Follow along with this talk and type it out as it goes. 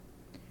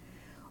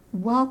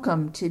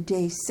Welcome to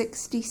day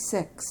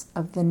 66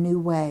 of the New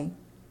Way.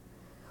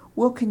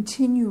 We'll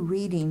continue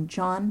reading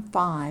John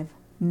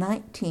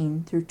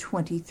 5:19 through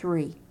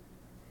 23.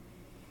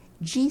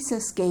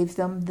 Jesus gave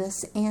them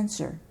this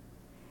answer: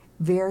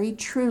 "Very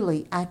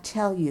truly I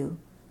tell you,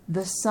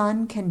 the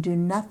Son can do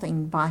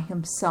nothing by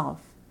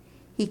himself.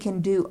 He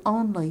can do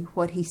only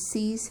what he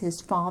sees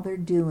his Father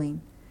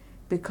doing,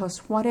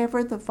 because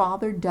whatever the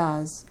Father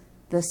does,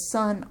 the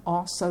Son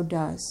also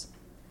does.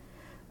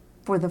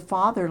 For the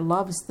Father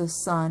loves the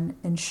Son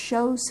and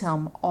shows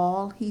him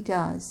all he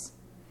does.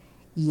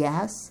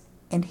 Yes,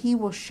 and he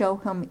will show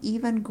him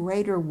even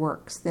greater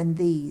works than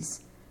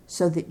these,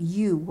 so that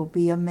you will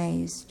be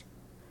amazed.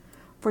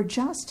 For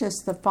just as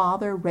the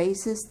Father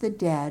raises the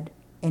dead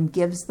and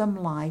gives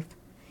them life,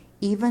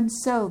 even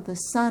so the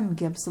Son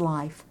gives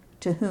life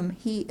to whom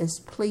he is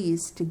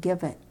pleased to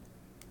give it.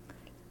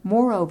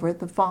 Moreover,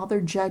 the Father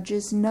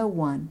judges no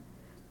one,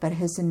 but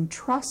has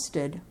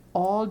entrusted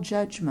all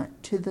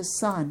judgment to the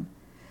Son,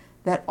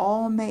 that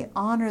all may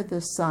honor the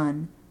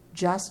Son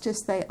just as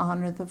they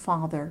honor the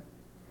Father.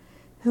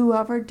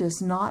 Whoever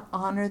does not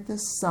honor the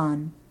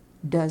Son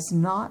does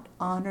not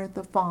honor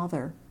the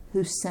Father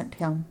who sent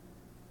him."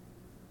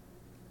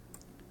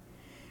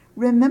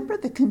 Remember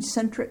the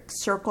concentric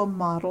circle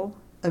model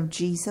of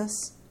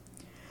Jesus?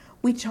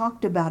 We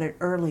talked about it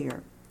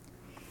earlier.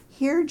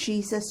 Here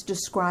Jesus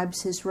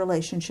describes his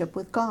relationship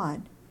with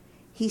God.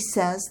 He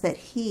says that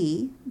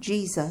he,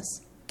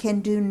 Jesus,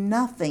 can do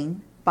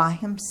nothing by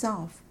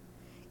himself.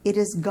 It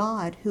is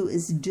God who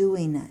is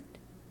doing it.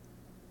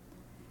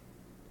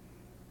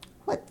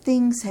 What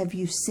things have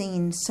you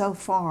seen so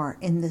far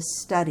in this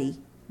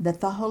study that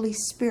the Holy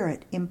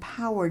Spirit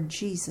empowered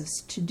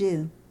Jesus to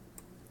do?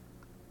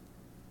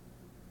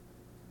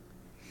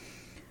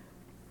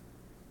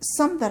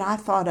 Some that I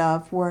thought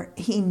of were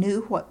he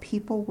knew what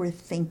people were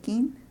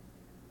thinking.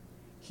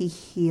 He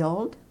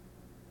healed.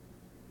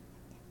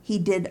 He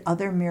did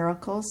other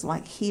miracles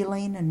like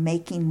healing and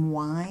making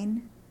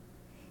wine.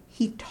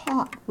 He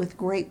taught with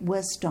great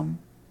wisdom.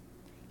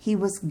 He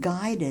was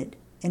guided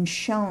and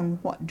shown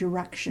what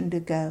direction to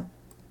go.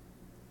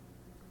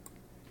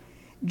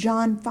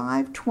 John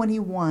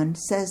 5:21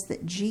 says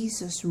that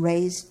Jesus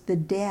raised the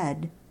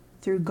dead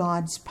through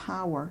God's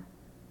power.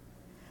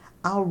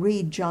 I'll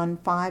read John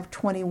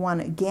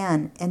 5:21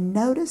 again and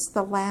notice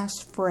the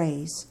last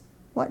phrase.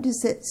 What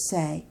does it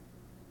say?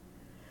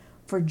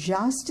 For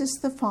just as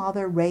the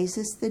Father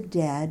raises the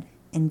dead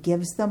and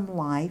gives them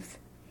life,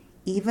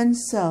 even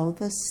so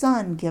the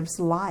Son gives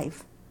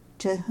life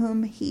to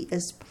whom he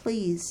is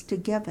pleased to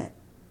give it.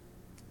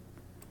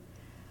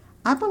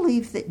 I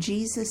believe that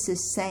Jesus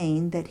is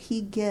saying that he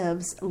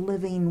gives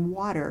living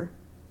water,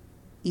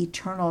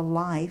 eternal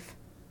life,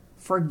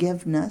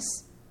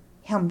 forgiveness,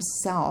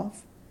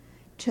 himself,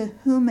 to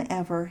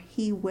whomever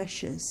he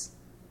wishes.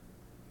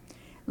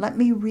 Let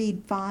me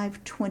read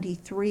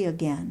 5:23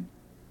 again.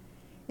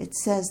 It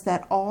says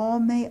that all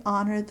may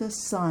honor the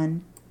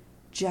Son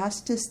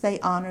just as they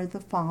honor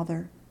the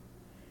Father.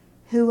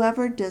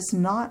 Whoever does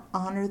not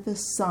honor the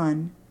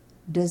Son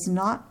does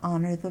not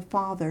honor the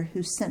Father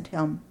who sent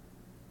him.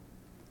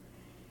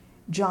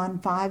 John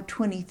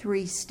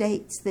 5:23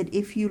 states that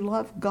if you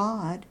love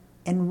God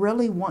and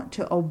really want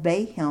to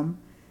obey him,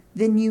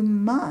 then you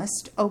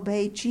must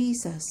obey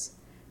Jesus,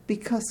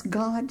 because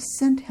God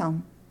sent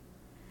him.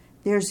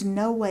 There's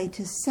no way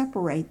to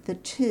separate the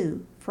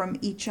two from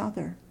each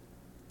other.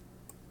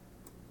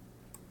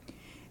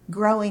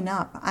 Growing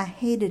up, I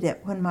hated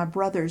it when my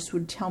brothers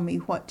would tell me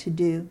what to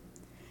do.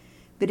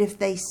 But if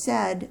they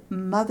said,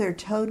 "Mother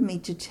told me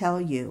to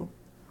tell you,"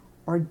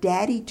 or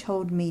 "Daddy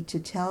told me to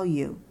tell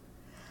you,"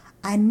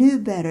 I knew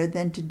better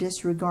than to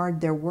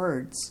disregard their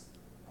words.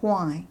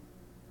 Why?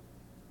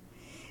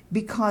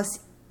 Because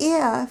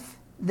if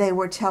they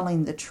were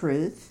telling the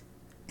truth,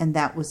 and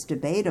that was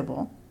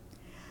debatable,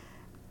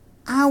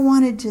 I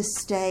wanted to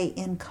stay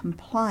in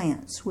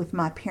compliance with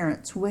my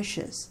parents'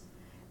 wishes,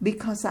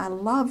 because I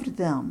loved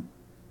them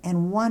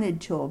and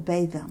wanted to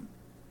obey them.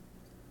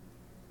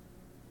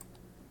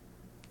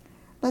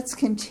 Let's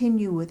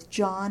continue with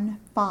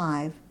John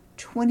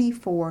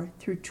 5:24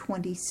 through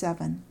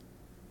 27.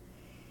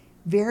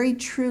 Very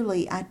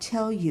truly I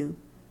tell you,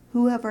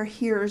 whoever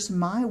hears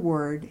my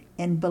word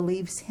and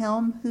believes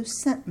him who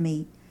sent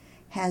me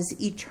has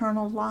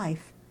eternal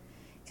life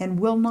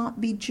and will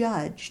not be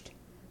judged,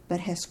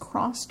 but has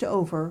crossed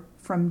over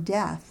from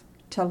death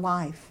to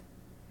life.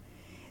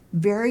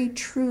 Very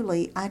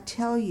truly I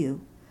tell you,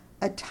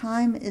 a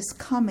time is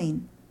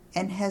coming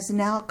and has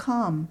now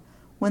come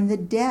when the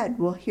dead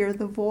will hear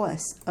the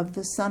voice of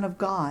the Son of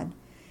God,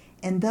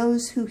 and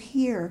those who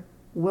hear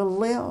will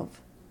live.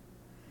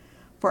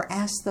 For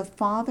as the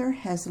Father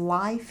has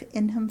life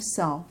in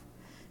himself,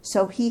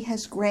 so he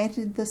has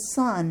granted the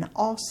Son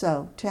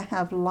also to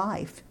have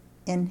life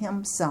in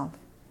himself.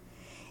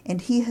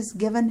 And he has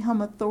given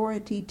him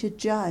authority to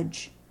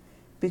judge,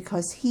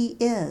 because he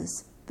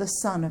is the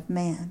Son of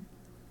Man.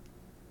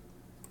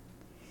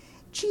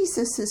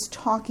 Jesus is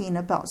talking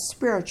about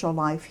spiritual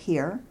life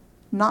here,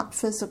 not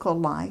physical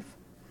life.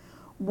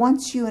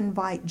 Once you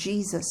invite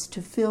Jesus to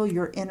fill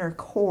your inner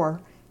core,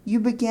 you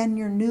begin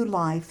your new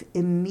life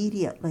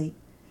immediately,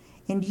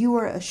 and you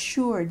are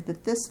assured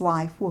that this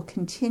life will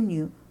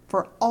continue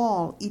for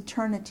all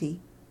eternity,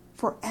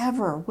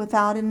 forever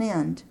without an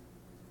end.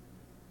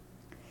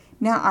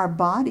 Now our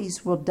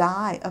bodies will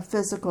die a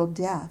physical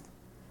death,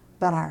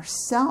 but our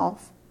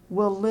self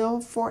will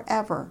live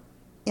forever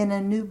in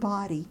a new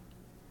body.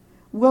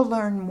 We'll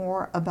learn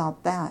more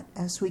about that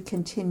as we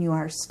continue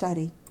our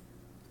study.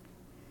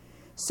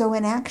 So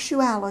in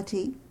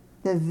actuality,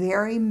 the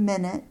very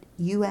minute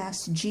you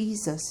ask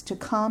Jesus to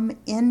come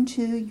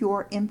into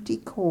your empty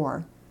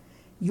core,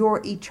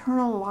 your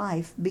eternal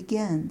life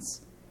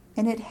begins,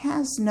 and it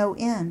has no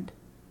end.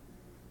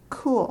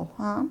 Cool,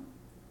 huh?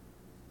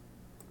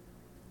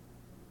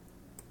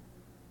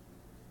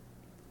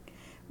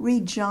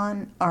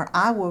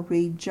 I will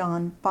read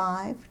John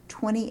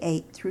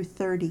 5:28 through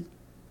 30.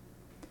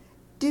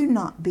 Do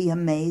not be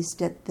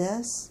amazed at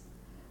this,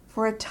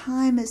 for a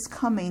time is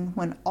coming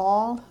when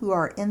all who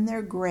are in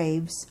their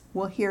graves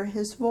will hear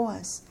his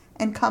voice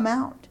and come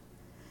out.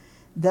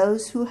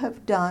 Those who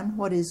have done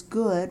what is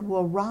good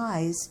will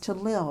rise to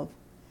live,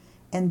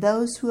 and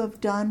those who have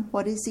done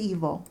what is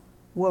evil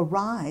will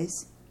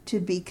rise to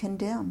be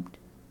condemned.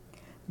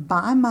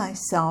 By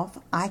myself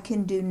I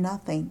can do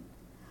nothing.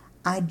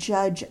 I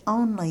judge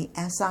only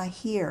as I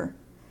hear,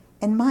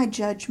 and my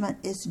judgment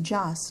is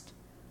just,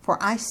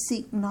 for I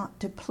seek not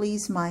to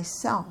please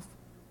myself,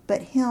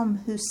 but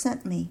him who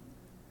sent me.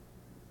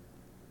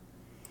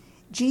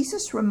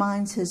 Jesus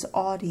reminds his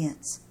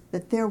audience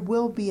that there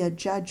will be a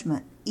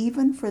judgment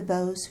even for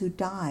those who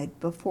died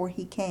before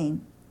he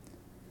came.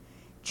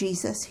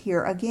 Jesus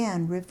here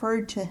again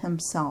referred to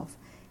himself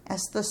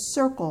as the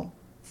circle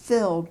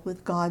filled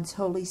with God's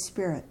Holy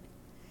Spirit.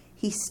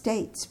 He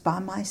states, by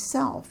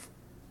myself,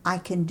 I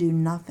can do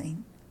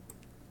nothing.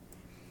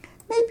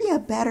 Maybe a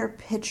better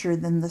picture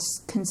than the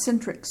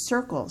concentric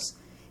circles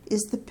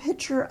is the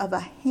picture of a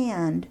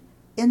hand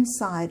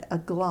inside a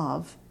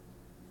glove.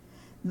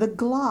 The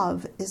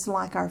glove is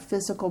like our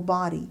physical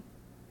body.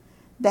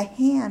 The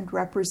hand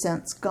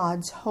represents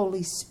God's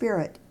Holy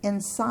Spirit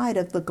inside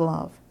of the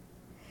glove.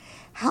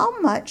 How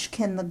much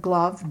can the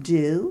glove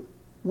do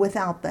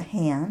without the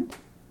hand?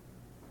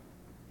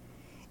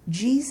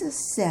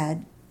 Jesus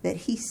said that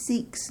he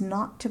seeks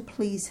not to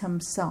please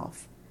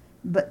himself,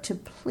 but to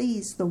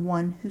please the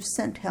one who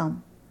sent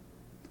him.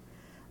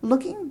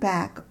 Looking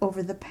back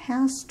over the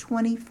past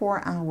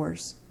 24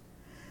 hours,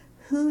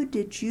 who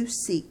did you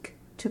seek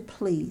to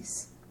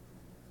please?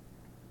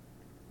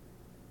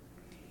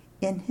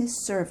 In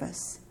his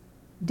service,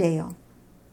 Dale.